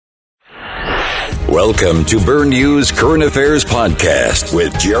Welcome to Burn News Current Affairs Podcast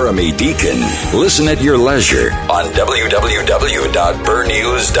with Jeremy Deacon. Listen at your leisure on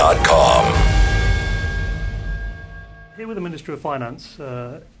www.burnnews.com. Here with the Minister of Finance,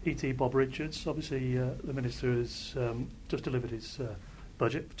 E.T. Bob Richards. Obviously, the Minister has just delivered his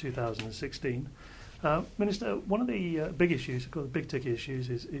budget for 2016. Minister, one of the big issues, of course, the big ticket issues,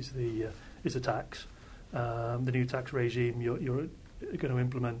 is the tax, the new tax regime you're going to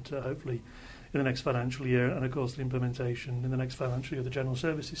implement, hopefully, in the next financial year, and of course the implementation in the next financial year of the general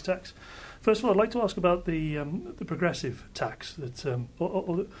services tax. First of all, I'd like to ask about the progressive tax, that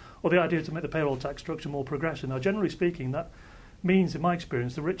or the idea to make the payroll tax structure more progressive. Now, generally speaking, that means, in my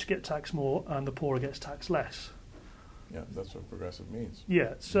experience, the rich get taxed more and the poorer gets taxed less. Yeah, that's what progressive means.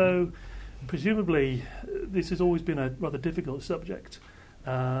 Yeah, so presumably this has always been a rather difficult subject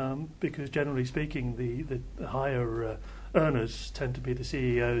because, generally speaking, the higher earners tend to be the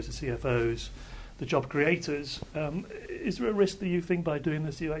CEOs, the CFOs, the job creators. Is there a risk that you think by doing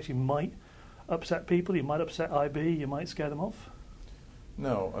this you actually might upset people, you might upset IB, you might scare them off?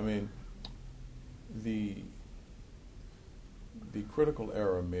 No, I mean, the critical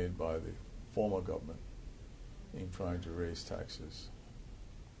error made by the former government in trying to raise taxes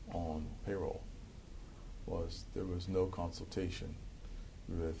on payroll was there was no consultation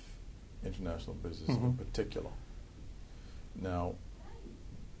with international business in particular. Now,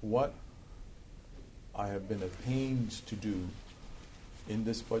 what I have been at pains to do in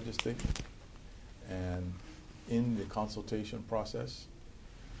this budget statement and in the consultation process,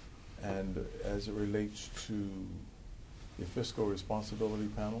 and as it relates to the fiscal responsibility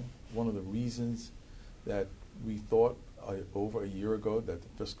panel, one of the reasons that we thought over a year ago that the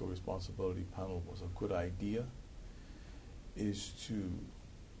fiscal responsibility panel was a good idea is to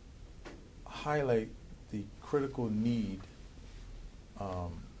highlight the critical need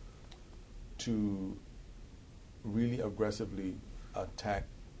to really aggressively attack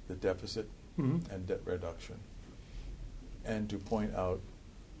the deficit and debt reduction, and to point out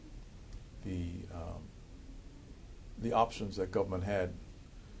the options that government had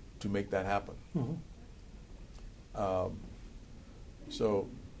to make that happen. So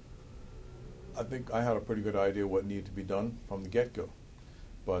I think I had a pretty good idea what needed to be done from the get-go.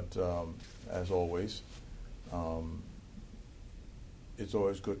 But as always, it's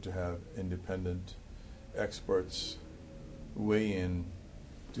always good to have independent experts weigh in,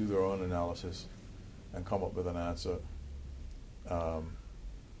 do their own analysis, and come up with an answer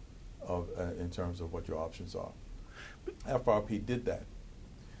in terms of what your options are. FRP did that.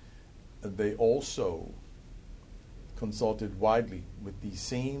 They also consulted widely with the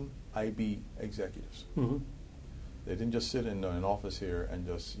same IB executives. They didn't just sit in an office here and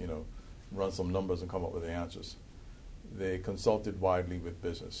just, run some numbers and come up with the answers. They consulted widely with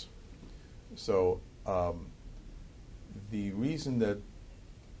business. So the reason that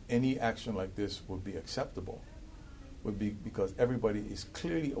any action like this would be acceptable would be because everybody is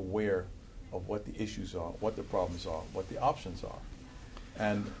clearly aware of what the issues are, what the problems are, what the options are.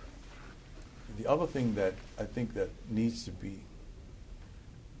 And the other thing that I think that needs to be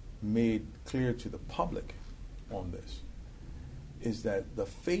made clear to the public on this is that the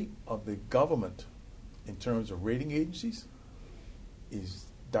fate of the government in terms of rating agencies is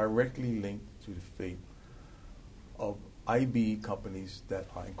directly linked to the fate of IB companies that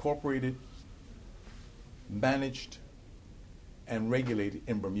are incorporated, managed, and regulated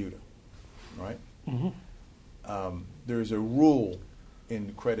in Bermuda, right? There is a rule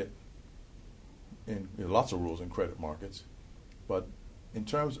in credit, lots of rules in credit markets, but in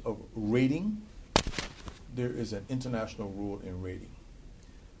terms of rating, there is an international rule in rating.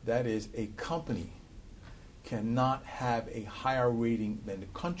 That is, a company cannot have a higher rating than the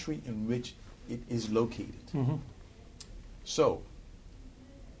country in which it is located. So,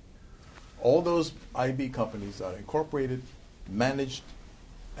 all those IB companies are incorporated, managed,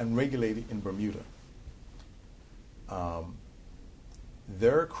 and regulated in Bermuda.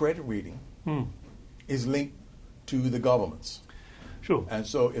 Their credit rating is linked to the government's. Sure. And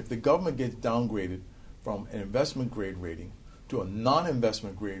so if the government gets downgraded from an investment grade rating to a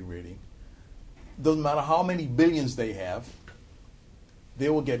non-investment grade rating, doesn't matter how many billions they have, they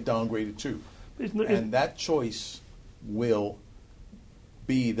will get downgraded too. And that choice will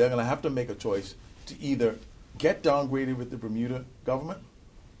be, they're going to have to make a choice to either get downgraded with the Bermuda government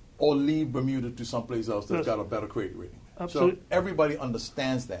or leave Bermuda to someplace else that's got a better credit rating. Absolutely. So everybody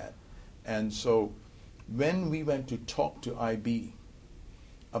understands that. And so when we went to talk to IB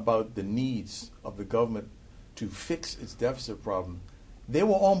about the needs of the government to fix its deficit problem, they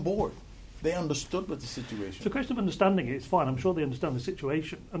were on board. They understood what the situation. It's a question of understanding it. It's fine. I'm sure they understand the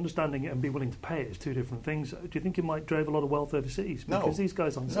situation. Understanding it and be willing to pay it is two different things. Do you think it might drive a lot of wealth overseas? Because these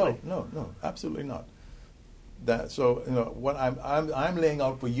guys aren't silly. No, absolutely not. So what I'm laying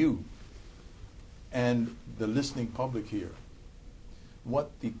out for you and the listening public here, what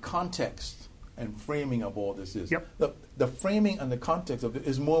the context and framing of all this is. Yep. The framing and the context of it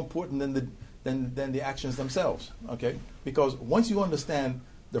is more important than the actions themselves. Okay, because once you understand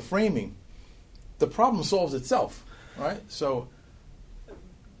the framing, the problem solves itself, right? So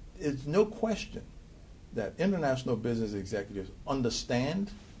it's no question that international business executives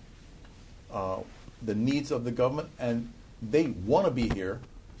understand the needs of the government, and they want to be here,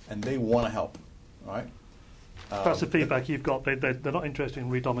 and they want to help, right? That's the feedback you've got. They're not interested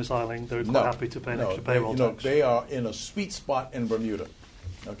in redomiciling. They're quite happy to pay an extra payroll tax. They are in a sweet spot in Bermuda,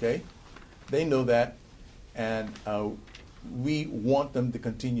 okay? They know that, and we want them to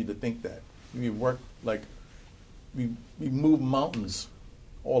continue to think that. We work we move mountains,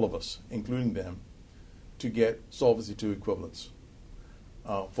 all of us, including them, to get Solvency II equivalents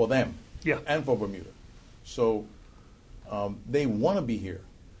for them and for Bermuda. So they want to be here.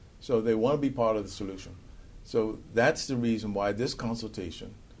 So they want to be part of the solution. So that's the reason why this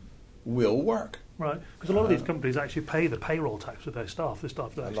consultation will work. Right, because a lot of these companies actually pay the payroll tax of their staff. A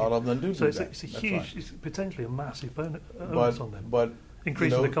lot of them do. So that. It's a huge, right. It's potentially a massive bonus on them. But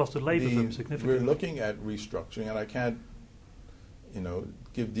increasing the cost of labour for them significantly. We're looking at restructuring, and I can't,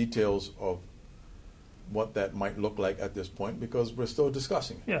 give details of what that might look like at this point because we're still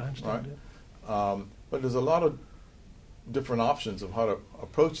discussing it. Yeah, I understand. Right? Yeah. But there's a lot of different options of how to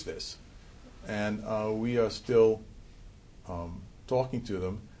approach this, and we are still talking to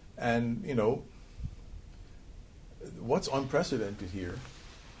them. And what's unprecedented here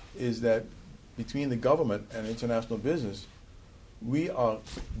is that between the government and international business, we are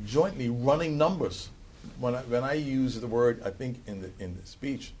jointly running numbers. When I use the word, I think in the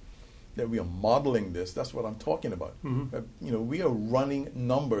speech, that we are modeling this, that's what I'm talking about. Mm-hmm. We are running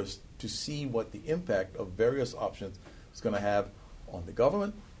numbers to see what the impact of various options is going to have on the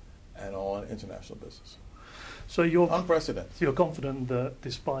government and on international business. So you're unprecedented. So you're confident that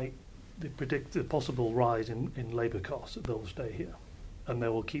despite the predicted possible rise in labour costs, that they'll stay here and they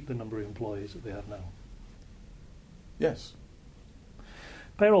will keep the number of employees that they have now? Yes.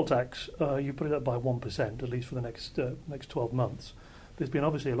 Payroll tax, you put it up by 1%, at least for the next 12 months. There's been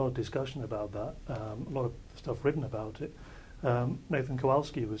obviously a lot of discussion about that, a lot of stuff written about it. Nathan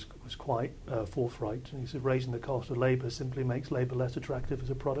Kowalski was quite forthright, and he said raising the cost of labour simply makes labour less attractive as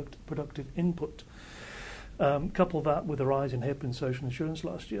a productive input. Couple that with a rise in HIP and social insurance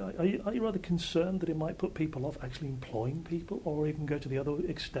last year. Are you rather concerned that it might put people off actually employing people, or even go to the other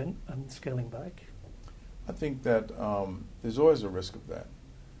extent and scaling back? I think that there's always a risk of that.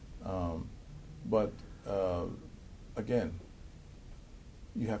 But again,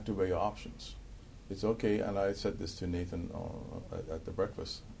 you have to weigh your options. It's okay, and I said this to Nathan at the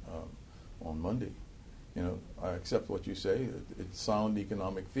breakfast on Monday. I accept what you say. It's sound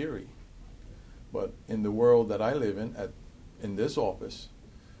economic theory. But in the world that I live in this office,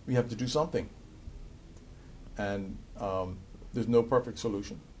 we have to do something. And there's no perfect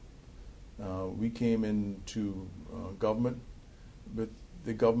solution. We came into government with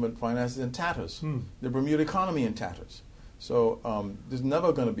the government finances in tatters, the Bermuda economy in tatters. So there's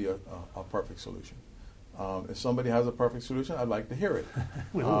never going to be a perfect solution. If somebody has a perfect solution, I'd like to hear it.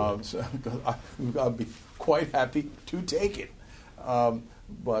 So I'd be quite happy to take it.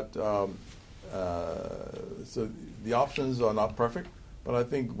 So the options are not perfect, but I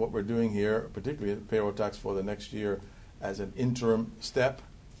think what we're doing here, particularly payroll tax for the next year, as an interim step,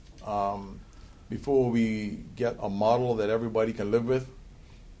 before we get a model that everybody can live with,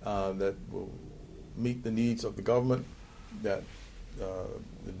 that will meet the needs of the government, that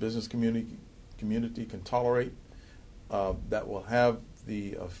the business community can tolerate, that will have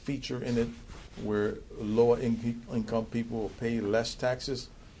the feature in it where lower income people will pay less taxes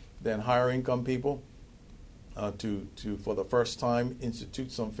than higher income people, to for the first time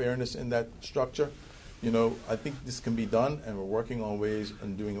institute some fairness in that structure. I think this can be done, and we're working on ways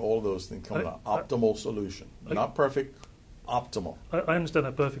and doing all of those things, coming an optimal solution. Not perfect, optimal. I understand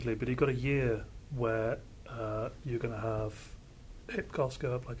that perfectly, but you've got a year where you're going to have HIP costs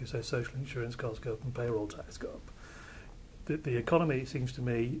go up, like you say, social insurance costs go up, and payroll tax go up. The economy seems to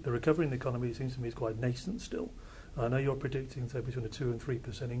me, the recovery in the economy seems to me is quite nascent still. I know you're predicting, say, between a 2 and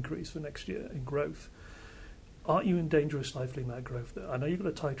 3% increase for next year in growth. Aren't you in danger of stifling that growth there? I know you've got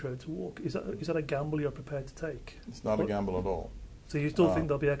a tight road to walk. Is that a gamble you're prepared to take? It's not a gamble at all. So you still think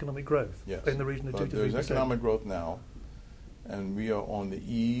there'll be economic growth? Yes. In the region of 2 to 3%? There's economic growth now, and we are on the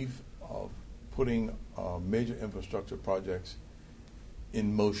eve of putting major infrastructure projects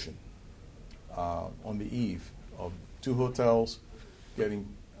in motion on the eve of 2 hotels getting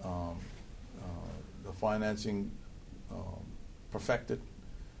the financing perfected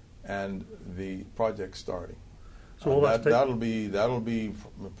and the project starting. So all that'll be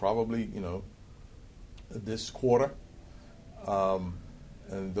probably this quarter, and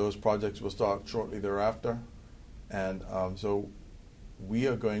those projects will start shortly thereafter, and so we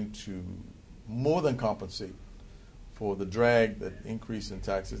are going to more than compensate for the drag that increase in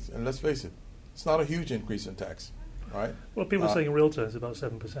taxes. And let's face it, it's not a huge increase in tax, right? Well, people are saying in real terms about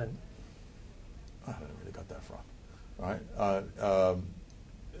 7%. I haven't really got that from, right?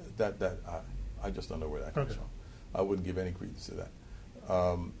 I just don't know where that comes from. I wouldn't give any credence to that.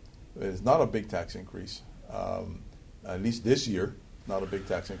 It's not a big tax increase, at least this year, not a big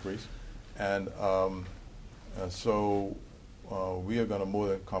tax increase. And so we are going to more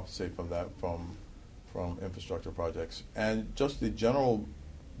than compensate from that, from infrastructure projects. And just the general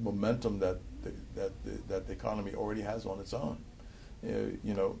momentum that the economy already has on its own.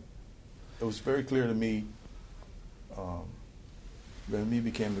 It was very clear to me when we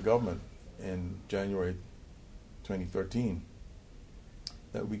became the government in January 2013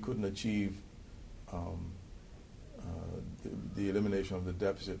 that we couldn't achieve the elimination of the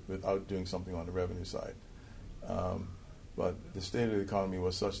deficit without doing something on the revenue side. But the state of the economy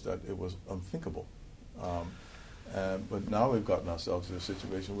was such that it was unthinkable. But now we've gotten ourselves in a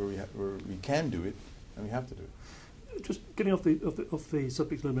situation where we can do it, and we have to do it. Just getting off the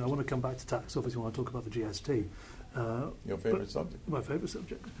subject a little bit, I want to come back to tax. Obviously, I want to talk about the GST. Your favourite subject? My favourite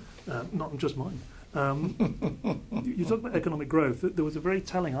subject, not just mine. You talk about economic growth. There was a very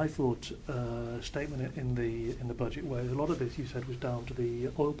telling, I thought, statement in the budget where a lot of this you said was down to the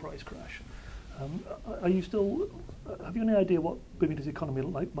oil price crash. Are you still? Have you any idea what Bermuda's economy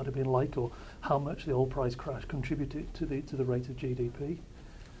might have been like, or how much the oil price crash contributed to the rate of GDP?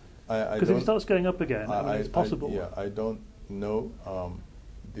 Because if it starts going up again, it's possible. I don't know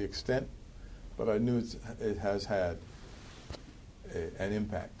the extent, but I knew it has had an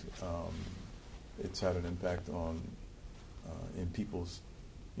impact. It's had an impact on in people's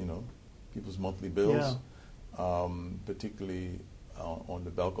monthly bills, particularly on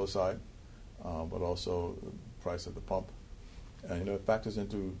the Belco side, but also the price at the pump. And it factors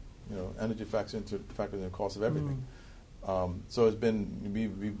into energy factors in the cost of everything. So it's been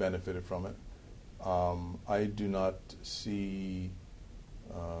we've benefited from it. I do not see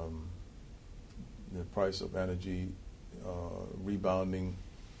the price of energy rebounding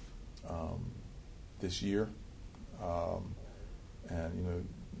this year, and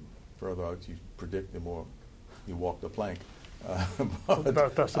further out you predict, the more you walk the plank.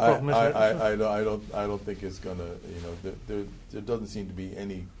 But that's the problem, isn't it? I don't think it's gonna. There doesn't seem to be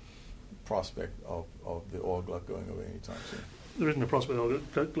any prospect of the oil glut going away anytime soon. There isn't a prospect of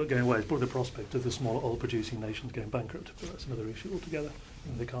it going away. It's probably the prospect of the smaller oil-producing nations going bankrupt, but that's another issue altogether.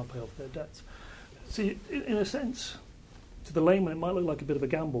 They can't pay off their debts. See, in a sense, to the layman, it might look like a bit of a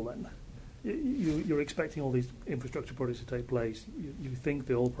gamble then. You're expecting all these infrastructure projects to take place. You think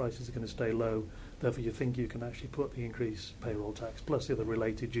the oil prices are going to stay low. Therefore, you think you can actually put the increased payroll tax, plus the other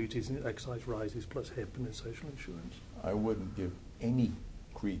related duties and excise rises, plus HIP and social insurance. I wouldn't give any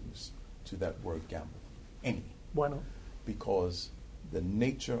credence to that word gamble. Any. Why not? Because the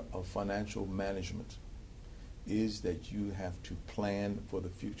nature of financial management is that you have to plan for the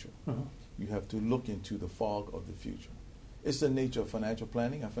future. Uh-huh. You have to look into the fog of the future. It's the nature of financial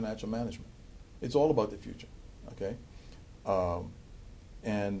planning and financial management. It's all about the future, okay?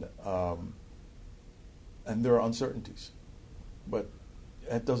 And there are uncertainties, but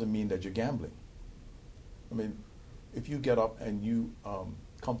that doesn't mean that you're gambling. I mean, if you get up and you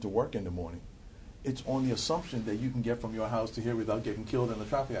come to work in the morning, it's on the assumption that you can get from your house to here without getting killed in a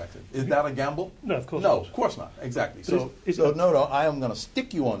traffic accident. Is that a gamble? No, of course not. not. Of course not. Exactly. So no, I am going to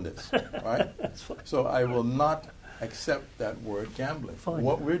stick you on this, right? That's fine. So I will not accept that word gambling. Fine.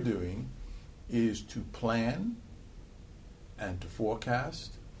 What we're doing is to plan and to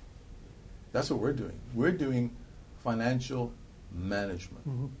forecast. That's what we're doing. We're doing financial management.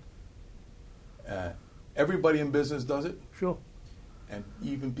 Mm-hmm. Everybody in business does it. Sure. And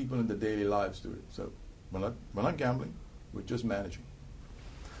even people in their daily lives do it. So we're not gambling. We're just managing.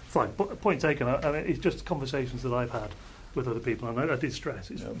 Fine. Point taken. I mean, it's just conversations that I've had with other people, and I did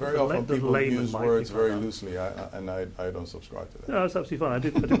stress. It's very often people use words very loosely, and I don't subscribe to that. No, that's absolutely fine. I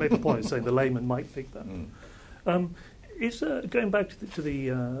did make the point saying the layman might think that. Is going back to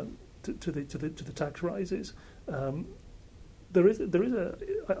the tax rises. There is a.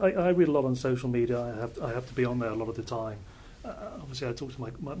 I read a lot on social media. I have to be on there a lot of the time. obviously I talk to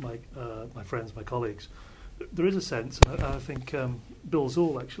my friends, my colleagues. There is a sense, and I think Bill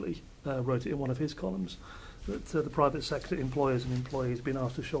Zuhl actually wrote it in one of his columns, that the private sector employers and employees have been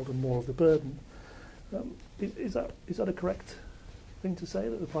asked to shoulder more of the burden. Is that a correct thing to say,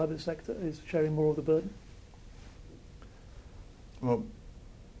 that the private sector is sharing more of the burden? Well,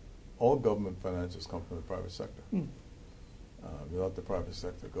 all government finances come from the private sector. Without the private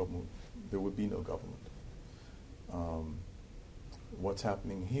sector, there would be no government. What's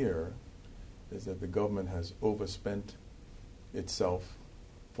happening here is that the government has overspent itself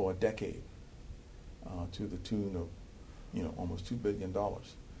for a decade to the tune of, almost $2 billion.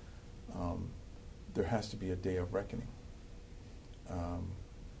 There has to be a day of reckoning.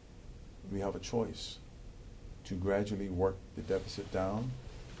 We have a choice to gradually work the deficit down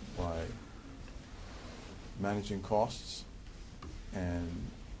by managing costs and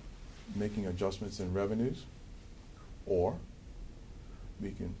making adjustments in revenues, or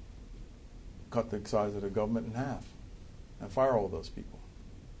we can cut the size of the government in half and fire all those people.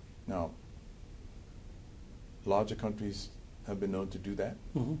 Now, larger countries have been known to do that.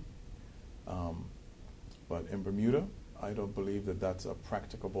 But in Bermuda, I don't believe that that's a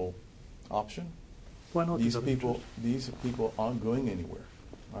practicable option. Why not? These people aren't going anywhere,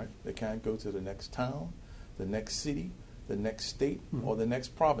 right? They can't go to the next town, the next city, the next state, or the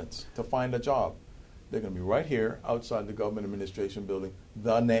next province to find a job. They're going to be right here outside the government administration building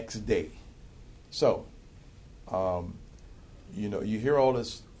the next day. So, you hear all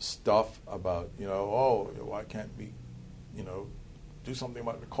this stuff about, why can't we, do something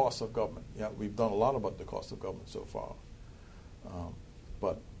about the cost of government? Yeah, we've done a lot about the cost of government so far.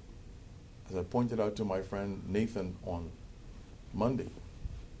 But as I pointed out to my friend Nathan on Monday,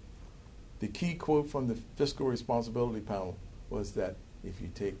 the key quote from the Fiscal Responsibility Panel was that if you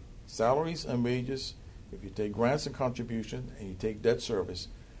take salaries and wages, if you take grants and contributions, and you take debt service,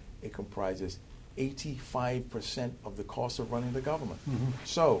 it comprises 85% of the cost of running the government.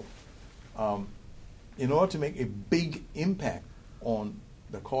 So, in order to make a big impact on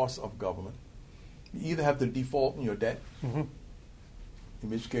the cost of government, you either have to default in your debt, in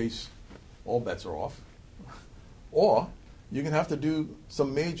which case all bets are off, or you're going to have to do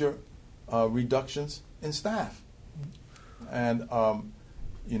some major reductions in staff. And,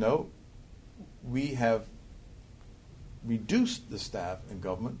 we have reduced the staff in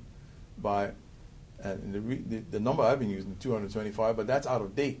government by, and the number I've been using, 225, but that's out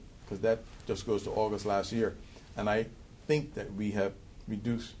of date because that just goes to August last year. And I think that we have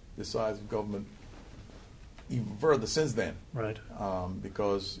reduced the size of government even further since then. Right.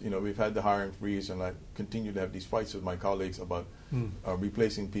 Because, we've had the hiring freeze, and I continue to have these fights with my colleagues about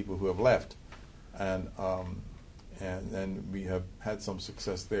replacing people who have left. And we have had some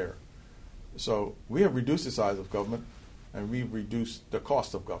success there. So we have reduced the size of government, and we've reduced the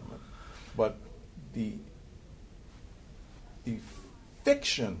cost of government. But the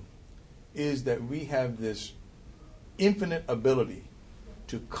fiction is that we have this infinite ability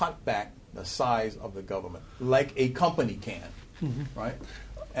to cut back the size of the government, like a company can, right?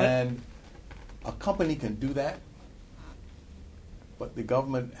 And a company can do that, but the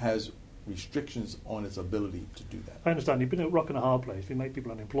government has restrictions on its ability to do that. I understand. You've been at a rock and a hard place. If you make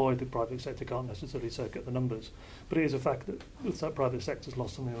people unemployed, the private sector can't necessarily soak up the numbers. But it is a fact that private sector's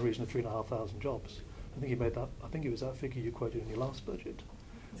lost something in the region of 3,500 jobs. I think it was that figure you quoted in your last budget,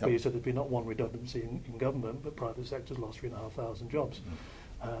 where you said there'd been not one redundancy in government, but private sector's lost 3,500 jobs.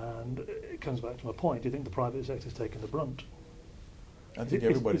 And it comes back to my point. Do you think the private sector's taken the brunt? I think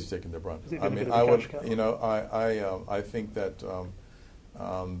everybody's taking the brunt. I mean, I think that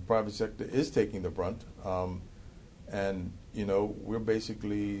private sector is taking the brunt, and we're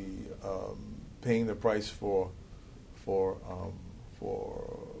basically paying the price for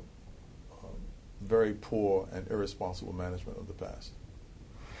very poor and irresponsible management of the past.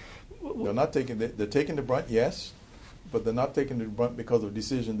 They're taking the brunt, yes, but they're not taking the brunt because of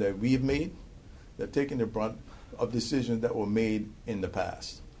decisions that we've made. They're taking the brunt of decisions that were made in the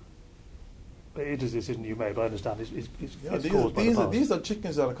past. It is a decision you made, but I understand it's caused by the past. These are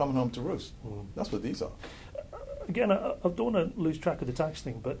chickens that are coming home to roost. That's what these are. Again, I don't want to lose track of the tax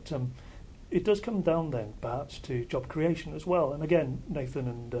thing, but it does come down then perhaps to job creation as well. And again,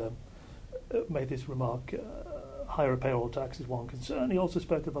 Nathan made this remark, higher payroll tax is one concern. He also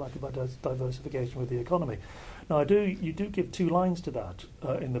spoke of the lack of diversification with the economy. Now, you do give two lines to that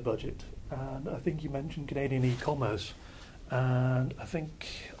in the budget, and I think you mentioned Canadian e-commerce. And I think,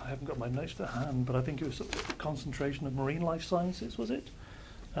 I haven't got my notes to hand, but I think it was a concentration of marine life sciences, was it?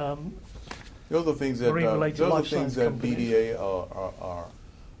 Those are things that BDA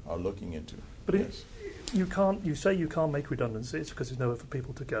are looking into. But yes. You say you can't make redundancies because there's nowhere for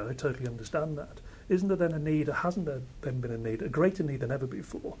people to go. I totally understand that. Isn't there then a need, or hasn't there then been a need, a greater need than ever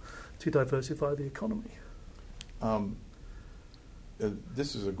before, to diversify the economy?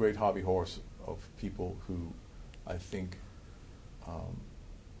 This is a great hobby horse of people who I think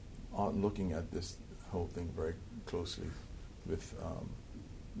aren't looking at this whole thing very closely with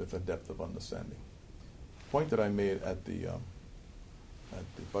a depth of understanding. The point that I made at the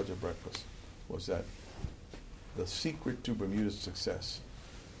budget breakfast was that the secret to Bermuda's success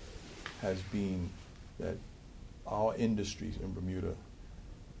has been that our industries in Bermuda,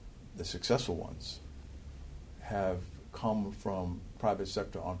 the successful ones, have come from private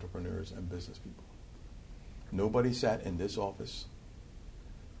sector entrepreneurs and business people. Nobody sat in this office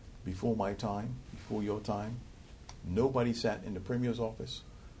before my time, before your time. Nobody sat in the Premier's office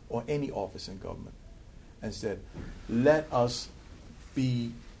or any office in government and said, let us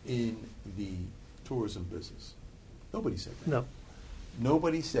be in the tourism business. Nobody said that. No.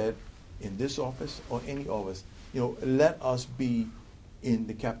 Nobody said in this office or any office, let us be in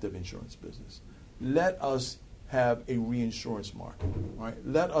the captive insurance business. Let us have a reinsurance market, right?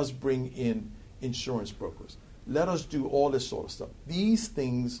 Let us bring in insurance brokers. Let us do all this sort of stuff. These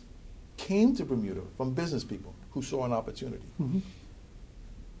things came to Bermuda from business people who saw an opportunity. Mm-hmm.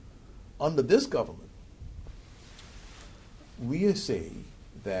 Under this government, we say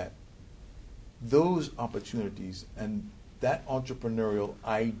that those opportunities and that entrepreneurial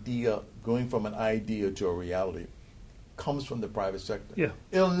idea, going from an idea to a reality, comes from the private sector. Yeah.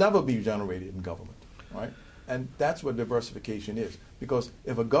 It'll never be generated in government, right? And that's what diversification is. Because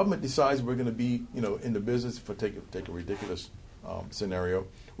if a government decides we're going to be, in the business, for take a ridiculous scenario,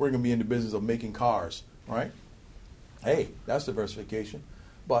 we're going to be in the business of making cars, right? Hey, that's diversification.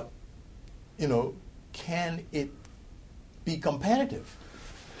 But, can it be competitive?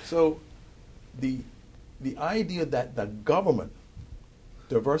 So the idea that the government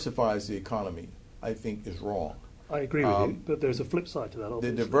diversifies the economy, I think, is wrong. I agree with you, but there's a flip side to that,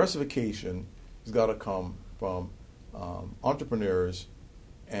 obviously. The diversification has got to come from entrepreneurs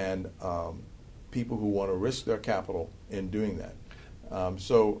and people who want to risk their capital in doing that.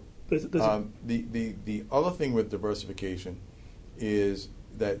 The other thing with diversification is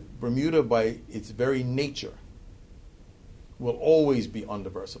that Bermuda, by its very nature, will always be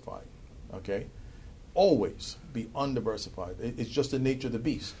undiversified. Okay? Always be undiversified. It's just the nature of the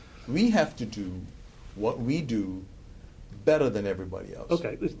beast. We have to do what we do better than everybody else.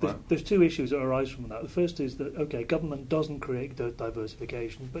 Okay, there's two issues that arise from that. The first is that, government doesn't create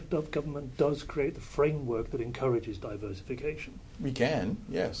diversification, but government does create the framework that encourages diversification. We can,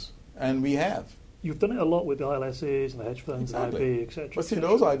 yes, and we have. You've done it a lot with the ILSs and the hedge funds and IB, etc. But see,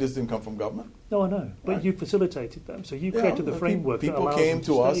 those ideas didn't come from government. No, I know, but right. You facilitated them, so you created the framework. People came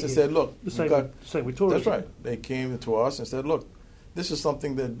to us and said, "Look, same with tourism." That's right. They came to us and said, "Look, this is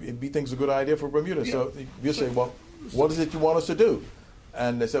something that we think is a good idea for Bermuda." Yeah. So you say, "Well, what is it you want us to do?"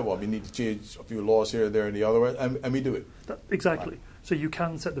 And they said, "Well, we need to change a few laws here, there, and the other," and we do it. Exactly. Right. So you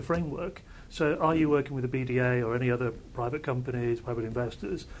can set the framework. So are you working with the BDA or any other private companies, private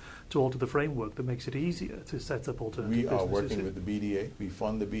investors, to alter the framework that makes it easier to set up alternative businesses? We are working with the BDA. We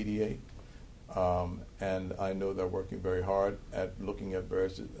fund the BDA. And I know they're working very hard at looking at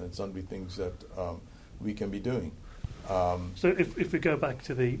various and sundry things that we can be doing. So if we go back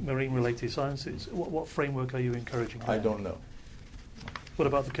to the marine-related sciences, what framework are you encouraging there? I don't know. What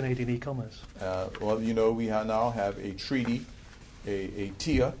about the Canadian e-commerce? Well, we now have a treaty, a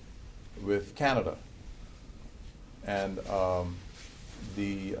TIA, with Canada. And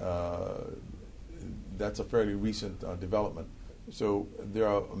that's a fairly recent development. So there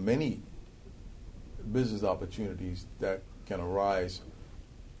are many business opportunities that can arise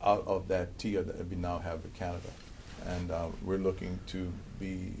out of that TIA that we now have with Canada. And we're looking to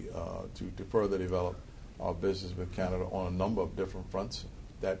to further develop our business with Canada on a number of different fronts.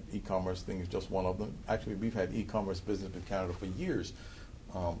 That e-commerce thing is just one of them. Actually, we've had e-commerce business with Canada for years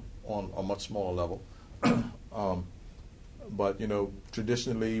on a much smaller level. But,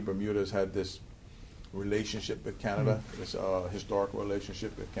 traditionally, Bermuda has had this relationship with Canada, this historical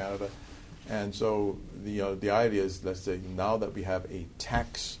relationship with Canada. And so the idea is, let's say, now that we have a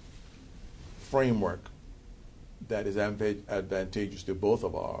tax framework that is advantageous to both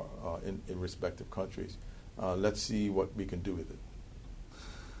of our in respective countries, let's see what we can do with it.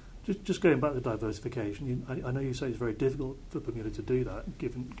 Just going back to diversification, I know you say it's very difficult for Bermuda to do that,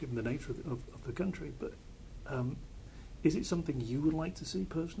 given the nature of the country, but is it something you would like to see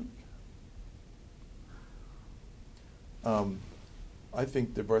personally? I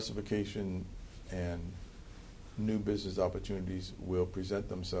think diversification and new business opportunities will present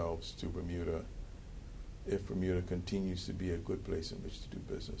themselves to Bermuda if Bermuda continues to be a good place in which to do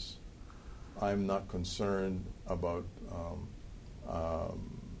business. I'm not concerned about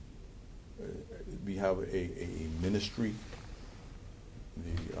we have a ministry,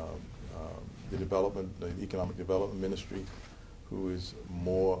 the economic development ministry, who is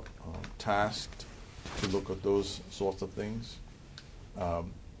more tasked to look at those sorts of things.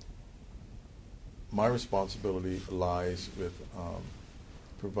 My responsibility lies with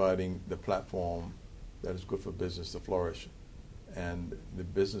providing the platform that is good for business to flourish. And the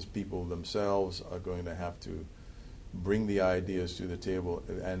business people themselves are going to have to bring the ideas to the table.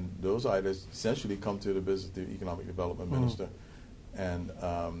 And those ideas essentially come to the economic development minister. And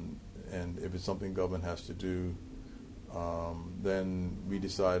if it's something government has to do, then we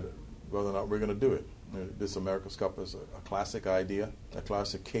decide whether or not we're going to do it. This America's Cup is a classic idea, a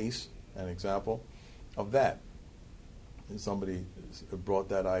classic case, an example of that. And somebody brought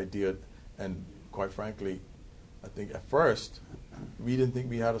that idea, and quite frankly, I think at first we didn't think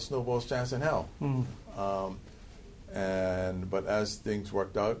we had a snowball's chance in hell. But as things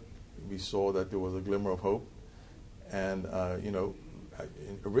worked out, we saw that there was a glimmer of hope. And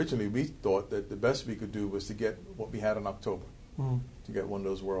originally we thought that the best we could do was to get what we had in October, to get one of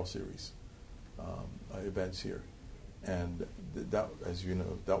those World Series events here. And that, as you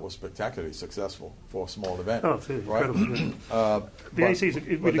know, that was spectacularly successful for a small event. Oh, absolutely, right? Incredible. The AC is a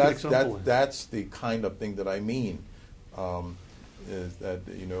really good example. That's the kind of thing that I mean. Is that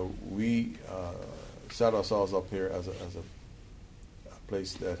we set ourselves up here as a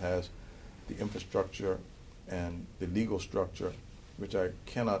place that has the infrastructure and the legal structure, which I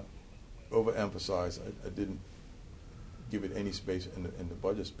cannot overemphasize. I didn't give it any space in the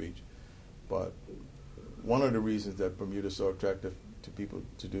budget speech, but one of the reasons that Bermuda is so attractive to people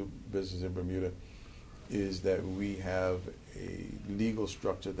to do business in Bermuda is that we have a legal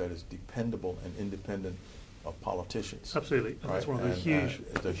structure that is dependable and independent of politicians. Absolutely. And right? that's one of the huge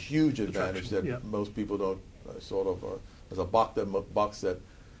it's a huge advantage that most people don't there's a box that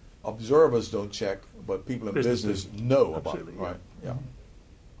observers don't check, but people in business know about. Right? Yeah.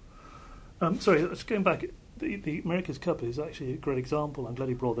 Sorry, let's going back. The America's Cup is actually a great example. I'm glad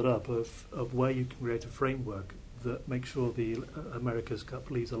you brought that up of where you can create a framework that makes sure the America's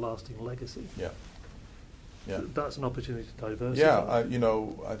Cup leaves a lasting legacy. Yeah. That's an opportunity to diversify.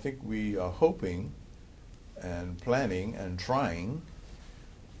 Yeah, I think we are hoping and planning and trying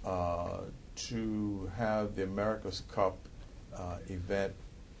to have the America's Cup event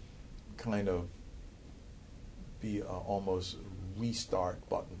kind of be an almost restart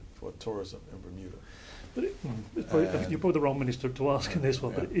button for tourism in Bermuda. But you're probably the wrong minister to ask in this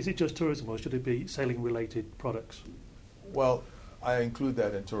one, but is it just tourism or should it be sailing-related products? Well, I include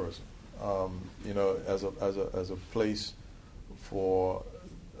that in tourism, as a place for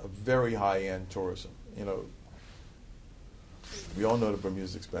a very high-end tourism. We all know that Bermuda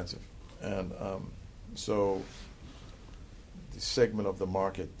is expensive, and so the segment of the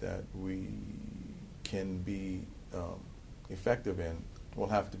market that we can be effective in will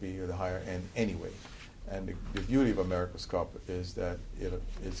have to be the higher end anyway. And the beauty of America's Cup is that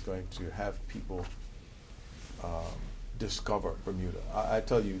it's going to have people discover Bermuda. I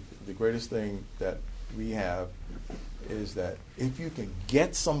tell you, the greatest thing that we have is that if you can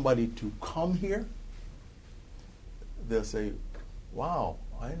get somebody to come here, they'll say, wow,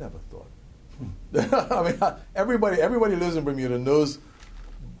 I never thought. I mean, everybody lives in Bermuda knows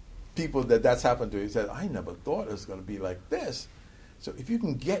people that's happened to. He said, I never thought it was going to be like this. So if you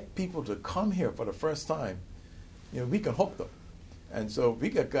can get people to come here for the first time, we can hook them. And so we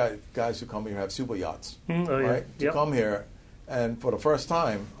get guys who come here have super yachts, right? To come here, and for the first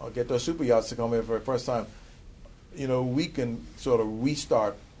time, or get those super yachts to come here for the first time, we can sort of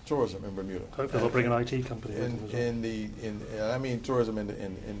restart tourism in Bermuda. Hopefully they'll bring an IT company I mean tourism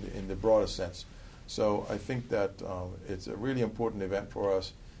in the broadest sense. So I think that it's a really important event for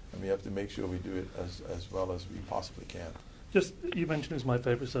us, and we have to make sure we do it as well as we possibly can. Just, you mentioned it's my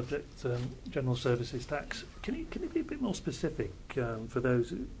favourite subject, general services tax. Can you be a bit more specific for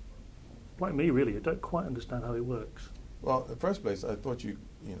those who, like me really, who don't quite understand how it works? Well, in the first place, I thought you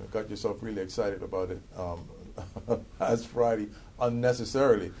got yourself really excited about it last Friday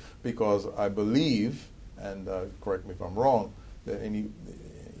unnecessarily, because I believe, and correct me if I'm wrong, that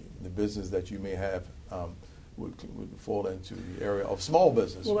the business that you may have would fall into the area of small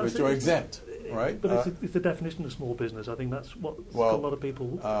business, which are exempt, right? But it's the definition of small business. I think that's what a lot of people...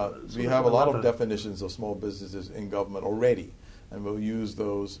 we have a lot of definitions of small businesses in government already, and we'll use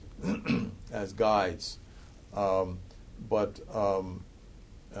those as guides. So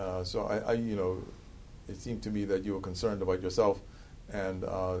it seemed to me that you were concerned about yourself And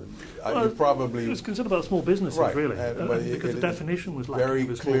Well, you probably it was concerned about small businesses, right, really, but because the definition was lacking very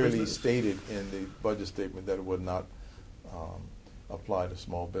of a small clearly business. stated in the budget statement that it would not apply to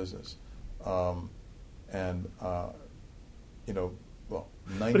small business. You know, well,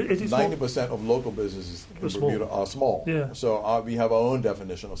 But is it small- 90% of local businesses in Are small. Bermuda are small. Yeah. So we have our own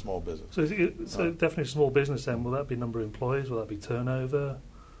definition of small business. So definitely small business then, will that be number of employees, will that be turnover?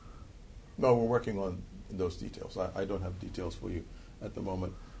 No, we're working on those details. I don't have details for you at the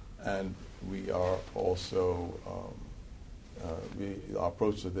moment. And we are also, our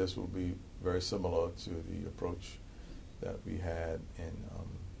approach to this will be very similar to the approach that we had in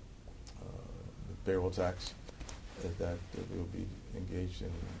the payroll tax, that we'll be engaged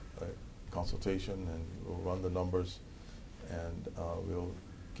in a consultation and we'll run the numbers and we'll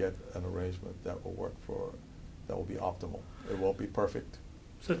get an arrangement that will work that will be optimal. It won't be perfect.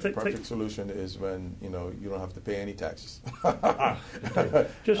 So Perfect solution is when you don't have to pay any taxes.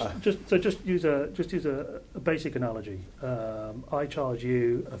 Just use a basic analogy. I charge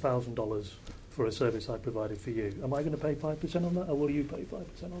you $1,000 for a service I provided for you. Am I going to pay 5% on that, or will you pay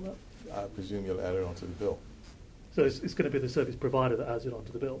 5% on that? I presume you'll add it onto the bill. So it's going to be the service provider that adds it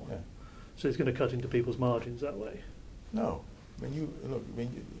onto the bill. Yeah. So it's going to cut into people's margins that way. No,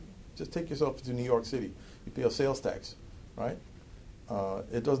 just take yourself to New York City. You pay a sales tax, right?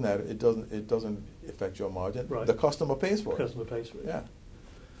 It doesn't add. It doesn't affect your margin. Right. The customer pays for The it. customer pays for it. Yeah.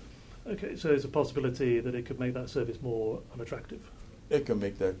 Okay, so there's a possibility that it could make that service more unattractive It can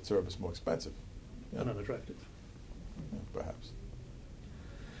make that service more expensive. Yeah. and unattractive. Yeah, perhaps.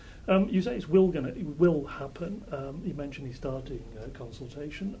 You say it will happen. You mentioned he's starting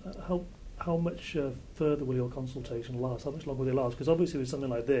consultation. How much further will your consultation last? How much longer will it last? Because obviously with something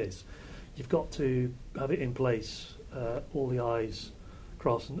like this, you've got to have it in place, all the I's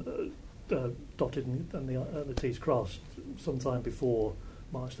crossed and dotted and the T's crossed sometime before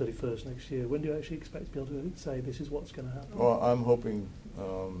March 31st next year. When do you actually expect to be able to say this is what's going to happen? Well, I'm hoping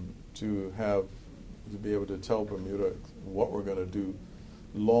to be able to tell Bermuda what we're going to do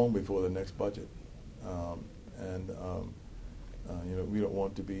long before the next budget. We don't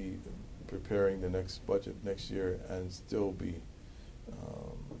want to be preparing the next budget next year and still be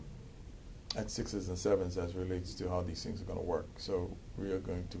at sixes and sevens as relates to how these things are going to work. So we are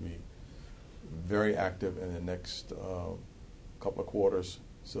going to be very active in the next couple of quarters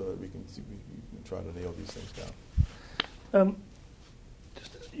so that we can try to nail these things down.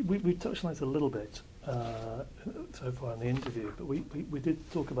 We touched on this a little bit so far in the interview, but we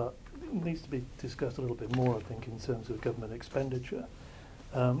did talk about it needs to be discussed a little bit more, I think, in terms of government expenditure.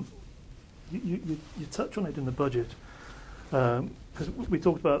 You touch on it in the budget because we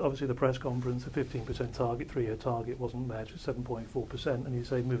talked about obviously the press conference, the 15% target, 3-year target wasn't met, 7.4%, and you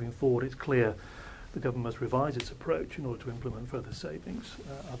say moving forward it's clear the government must revise its approach in order to implement further savings,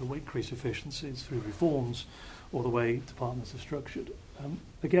 either way increase efficiencies through reforms or the way departments are structured.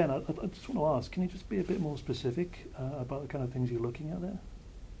 Again, I just want to ask, can you just be a bit more specific about the kind of things you're looking at there?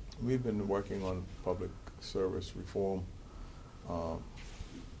 We've been working on public service reform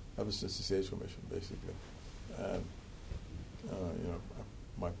ever since the SAGE Commission, basically. And,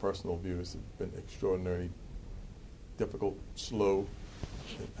 my personal view is it's been extraordinarily difficult, slow,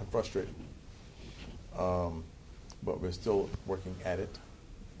 and frustrating. But we're still working at it,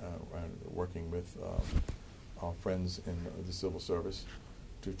 and working with our friends in the civil service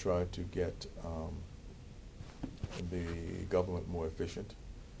to try to get the government more efficient.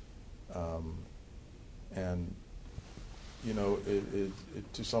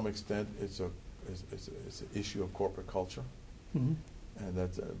 To some extent, it's an issue of corporate culture, Mm-hmm. and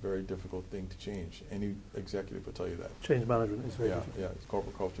that's a very difficult thing to change. Any executive will tell you that. Change management is very difficult. Yeah,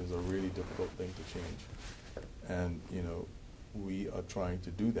 corporate culture is a really difficult thing to change, and we are trying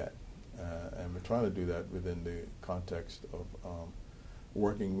to do that, and we're trying to do that within the context of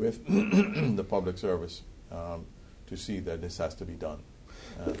working with the public service to see that this has to be done.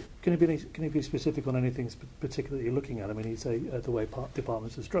 Can you be specific on anything particular you're looking at? I mean, you say the way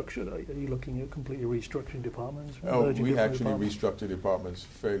departments are structured. Are you looking at completely restructuring departments? We actually restructure departments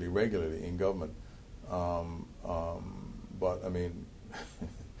fairly regularly in government. But, I mean,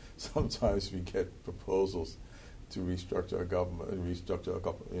 sometimes we get proposals to restructure a government, restructure a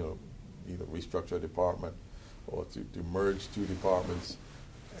couple, either restructure a department or to merge two departments.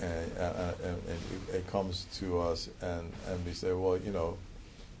 And it comes to us and we say, well,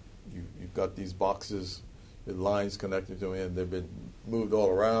 you've got these boxes with lines connected to them and they've been moved all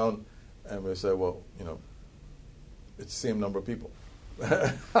around, and we say, well, it's the same number of people.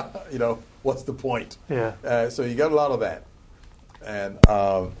 What's the point? Yeah. So you got a lot of that, and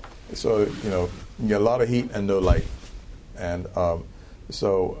you get a lot of heat and no light, and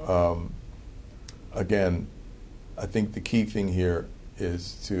So again, I think the key thing here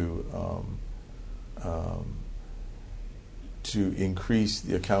is to increase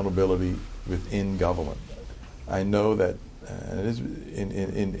the accountability within government. I know that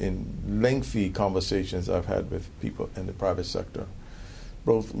in lengthy conversations I've had with people in the private sector,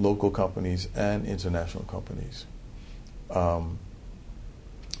 both local companies and international companies,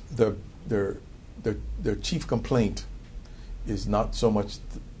 their chief complaint is not so much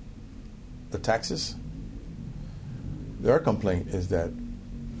the taxes. Their complaint is that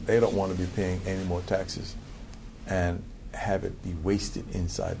they don't want to be paying any more taxes and have it be wasted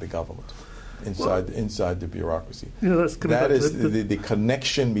inside the government, inside the bureaucracy. That is the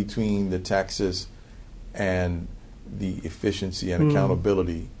connection between the taxes and the efficiency and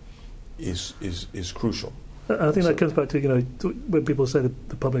accountability is crucial. I think that comes back to when people say that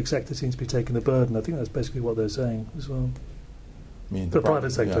the public sector seems to be taking the burden. I think that's basically what they're saying as well. I mean, the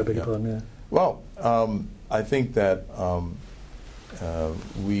private sector, I beg your pardon. Yeah. Well, I think that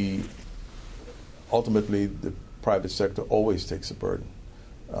we ultimately the private sector always takes a burden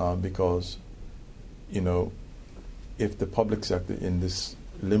because if the public sector in this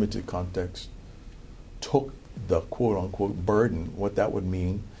limited context took the quote-unquote burden, what that would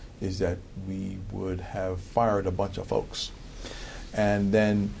mean is that we would have fired a bunch of folks. And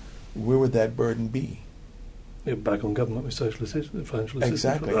then where would that burden be? Back on government with social assistance, financial assistance.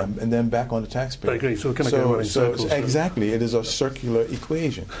 Exactly, and then back on the taxpayer. I agree, so we're kind of going around in circles. Exactly, it is a circular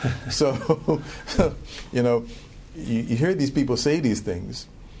equation. So, you hear these people say these things,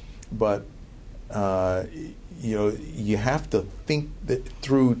 but you have to think that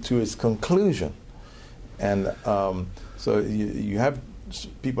through to its conclusion. And so you have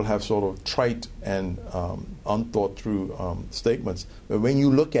people have sort of trite and unthought through statements, but when you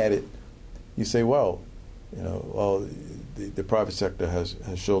look at it, you say, well, the private sector has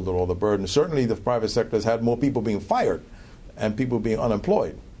shouldered all the burden. Certainly, the private sector has had more people being fired and people being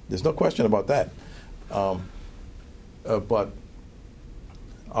unemployed. There's no question about that. But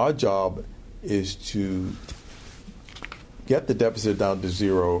our job is to get the deficit down to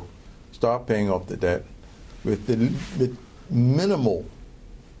zero, start paying off the debt with minimal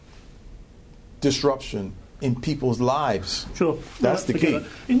disruption in people's lives. Sure, that's the key.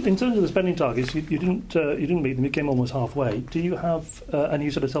 In terms of the spending targets, you didn't meet them. You came almost halfway. Do you have? And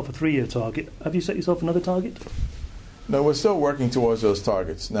you set yourself a 3-year target. Have you set yourself another target? No, we're still working towards those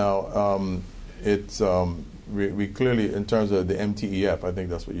targets. Now, we clearly, in terms of the MTEF, I think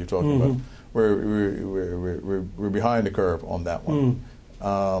that's what you're talking about. We're behind the curve on that one.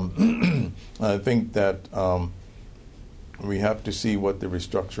 I think that we have to see what the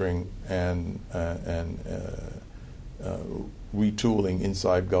restructuring and retooling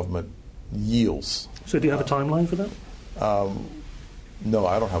inside government yields. So do you have a timeline for that? No,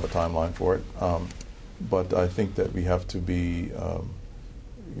 I don't have a timeline for it. But I think that we have to be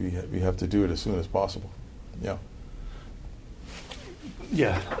we have to do it as soon as possible. Yeah.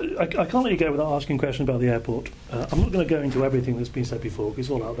 Yeah, I can't let you go without asking a question about the airport. I'm not going to go into everything that's been said before because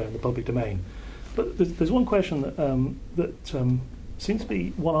it's all out there in the public domain. But there's one question that seems to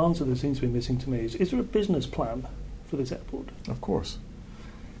be, one answer that seems to be missing to me is there a business plan for this airport? Of course.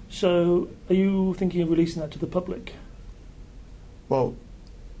 So are you thinking of releasing that to the public? Well,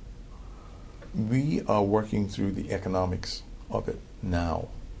 we are working through the economics of it now.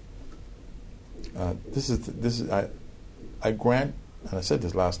 I grant, and I said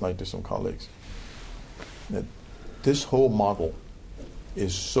this last night to some colleagues, that this whole model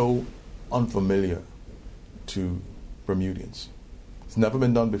is so unfamiliar to Bermudians. It's never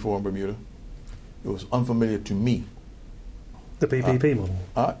been done before in Bermuda. It was unfamiliar to me. The PPP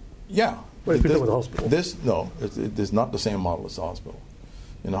model? Yeah. Well, it's been done with the hospital. It is not the same model as the hospital.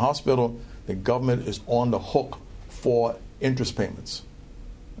 In the hospital, the government is on the hook for interest payments.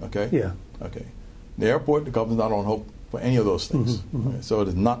 Okay? Yeah. Okay. The airport, the government's not on hook for any of those things. Okay? So it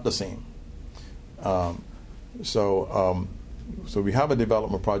is not the same. So we have a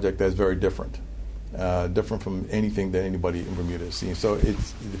development project that's very different from anything that anybody in Bermuda has seen. So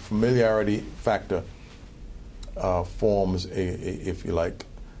it's the familiarity factor forms if you like,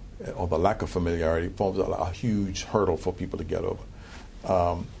 or the lack of familiarity forms a huge hurdle for people to get over.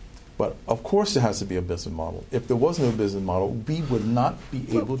 But of course there has to be a business model. If there was no business model, we would not be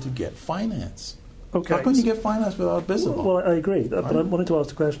able to get finance. Okay. How can you get finance without a business model? Well, I agree, but I wanted to ask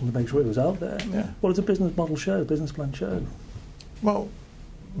the question to make sure it was out there. Yeah. What does a business model show, business plan show? Well,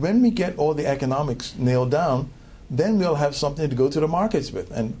 when we get all the economics nailed down, then we'll have something to go to the markets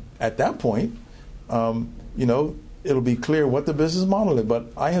with. And at that point, it'll be clear what the business model is. But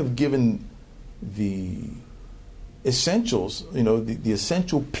I have given the essentials, the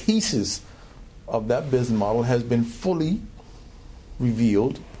essential pieces of that business model has been fully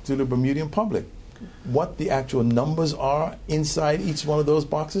revealed to the Bermudian public. What the actual numbers are inside each one of those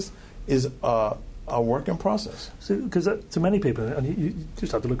boxes is a work in process. Because to many people, and you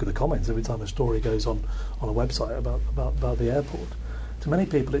just have to look at the comments every time a story goes on a website about the airport. To many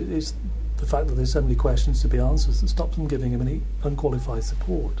people, it is the fact that there's so many questions to be answered that stops them giving him any unqualified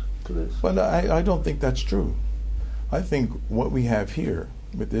support to this. Well, I don't think that's true. I think what we have here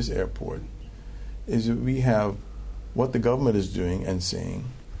with this airport is that we have what the government is doing and saying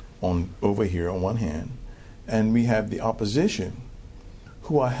over here on one hand, and we have the opposition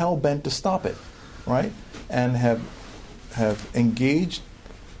who are hell-bent to stop it, right? And have engaged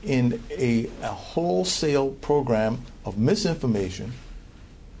in a wholesale program of misinformation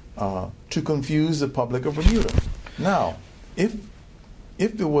to confuse the public of Bermuda. Now, if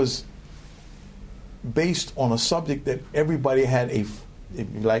it was based on a subject that everybody had a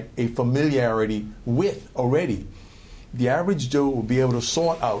familiarity with already, the average Joe will be able to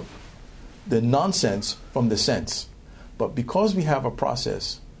sort out the nonsense from the sense. But because we have a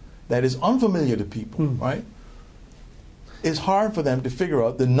process that is unfamiliar to people, right, it's hard for them to figure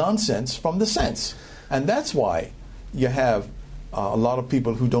out the nonsense from the sense. And that's why you have a lot of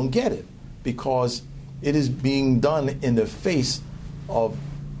people who don't get it, because it is being done in the face of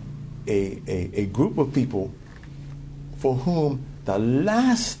a group of people for whom the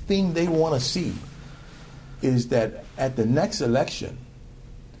last thing they want to see is that at the next election,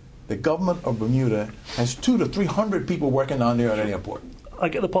 the government of Bermuda has 200 to 300 people working down there at an airport. I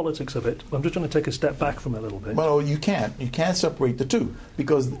get the politics of it. I'm just trying to take a step back from it a little bit. Well, you can't. You can't separate the two,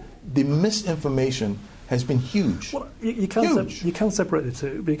 because the misinformation has been huge. Well, you can separate the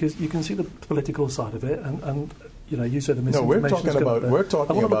two, because you can see the political side of it, and you said the misinformation. No, we're talking about.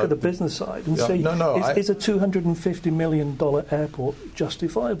 I want to look at the business side and see is a $250 million airport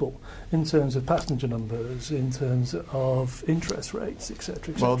justifiable in terms of passenger numbers, in terms of interest rates,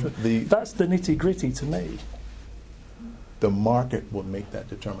 etc., etc. Well, that's the nitty gritty to me. The market will make that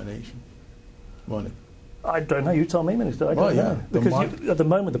determination, won't it? I don't know. You tell me, Minister. I don't know. Because at the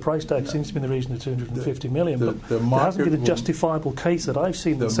moment, the price tag seems to be in the region of $250 million. But there hasn't been a justifiable case that I've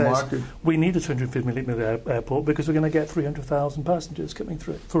seen that says we need a $250 million airport because we're going to get 300,000 passengers coming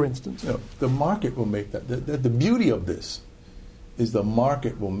through, for instance. The market will make that. The beauty of this is the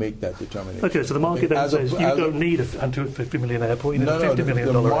market will make that determination. Okay, so the market then says you don't need a $250 million airport, you need a $50 million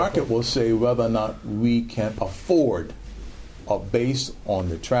airport. The market will say whether or not we can afford, based on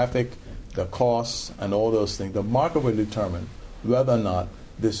the traffic, the costs, and all those things. The market will determine whether or not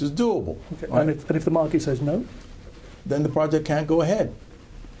this is doable. Okay. Right? And if the market says no? Then the project can't go ahead.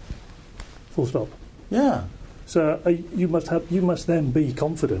 Full stop. Yeah. So you must then be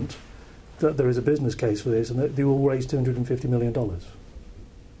confident that there is a business case for this and that they will raise $250 million.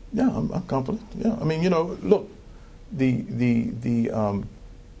 Yeah, I'm confident. Yeah, I mean, look, the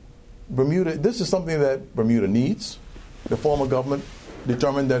Bermuda. This is something that Bermuda needs. The former government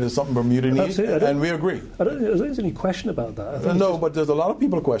determined that it's something Bermuda needs, and we agree. I don't think there's any question about that. No, but there's a lot of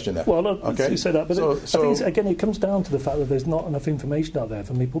people who question that. Well, you say that, but I think again, it comes down to the fact that there's not enough information out there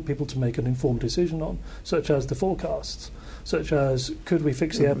for people to make an informed decision on, such as the forecasts, such as could we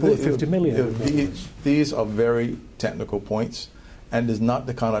fix the airport at $50 million? These are very technical points, and it's not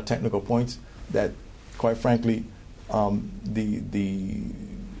the kind of technical points that, quite frankly, the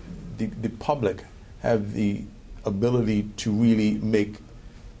public have the ability to really make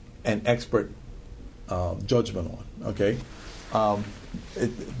an expert judgment on. Okay,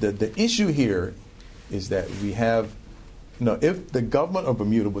 the issue here is that we have, if the government of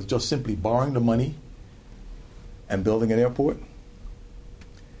Bermuda was just simply borrowing the money and building an airport,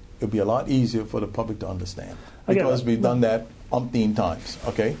 it would be a lot easier for the public to understand, because we've done that umpteen times.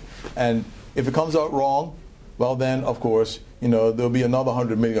 Okay, and if it comes out wrong, well then, of course, there'll be another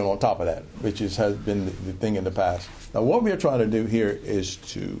 $100 million on top of that, which has been the thing in the past. Now, what we are trying to do here is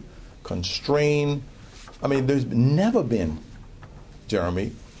to constrain. I mean, there's never been,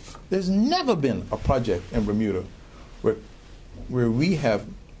 Jeremy, there's never been a project in Bermuda where we have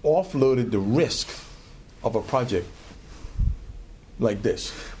offloaded the risk of a project like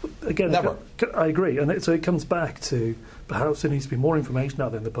this. Again, never. I agree, and so it comes back to perhaps there needs to be more information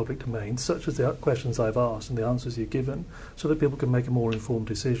out there in the public domain, such as the questions I've asked and the answers you've given, so that people can make a more informed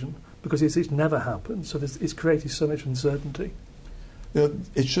decision. Because it's never happened, so it's created so much uncertainty.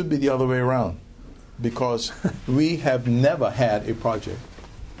 It should be the other way around, because we have never had a project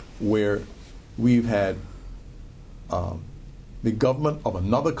where we've had the government of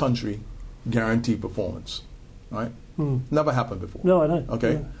another country guarantee performance, right? Never happened before. No, I know.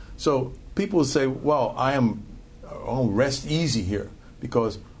 Okay, yeah. So people say, "Well, I am rest easy here,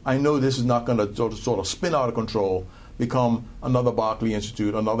 because I know this is not going to sort of spin out of control, become another Barclay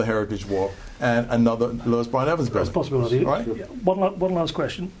Institute, another Heritage Walk, and another Lewis Brown Evans building. That's a possibility. Right? Yeah. One last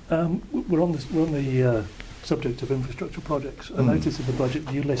question. We're on the subject of infrastructure projects. I noticed in the budget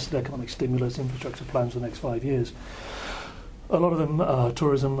you listed economic stimulus infrastructure plans for the next 5 years. A lot of them are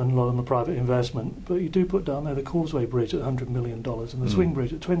tourism and a lot of them are private investment, but you do put down there the Causeway Bridge at $100 million and the Swing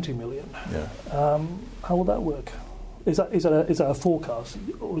Bridge at $20 million. Yeah. How will that work? Is that a forecast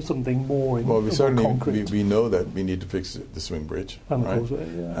or something more in Well, we certainly concrete? we know that we need to fix the Swing Bridge, And the right? Causeway,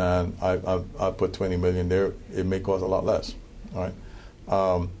 yeah. And I put $20 million there. It may cost a lot less, right?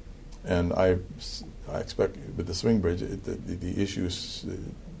 And I expect with the Swing Bridge, the issues,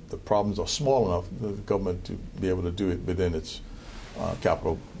 the problems are small enough for the government to be able to do it within its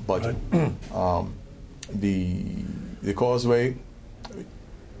capital budget. Right. The Causeway,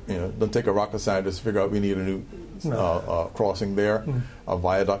 don't take a rocket scientist to figure out we need a new crossing there, a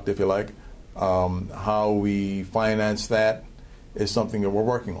viaduct, if you like. How we finance that is something that we're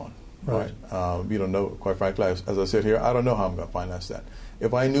working on. Right. We don't know, quite frankly, as I sit here, I don't know how I'm going to finance that.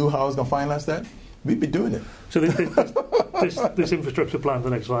 If I knew how I was going to finance that, we'd be doing it. So this infrastructure plan for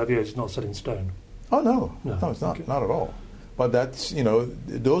the next 5 years is not set in stone? Oh, no, it's not, not at all. But that's,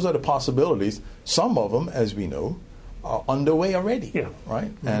 those are the possibilities. Some of them, as we know, are underway already. Yeah.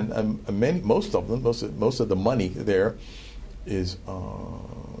 Right? And most of them, most of the money there is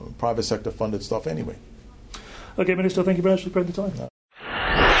private sector funded stuff anyway. Okay, Minister, thank you very much for spending the time.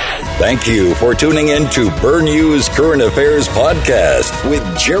 Thank you for tuning in to Burn News Current Affairs Podcast with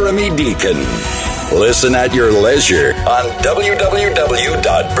Jeremy Deacon. Listen at your leisure on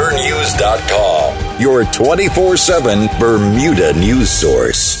www.burnnews.com, your 24/7 Bermuda news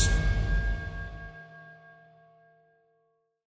source.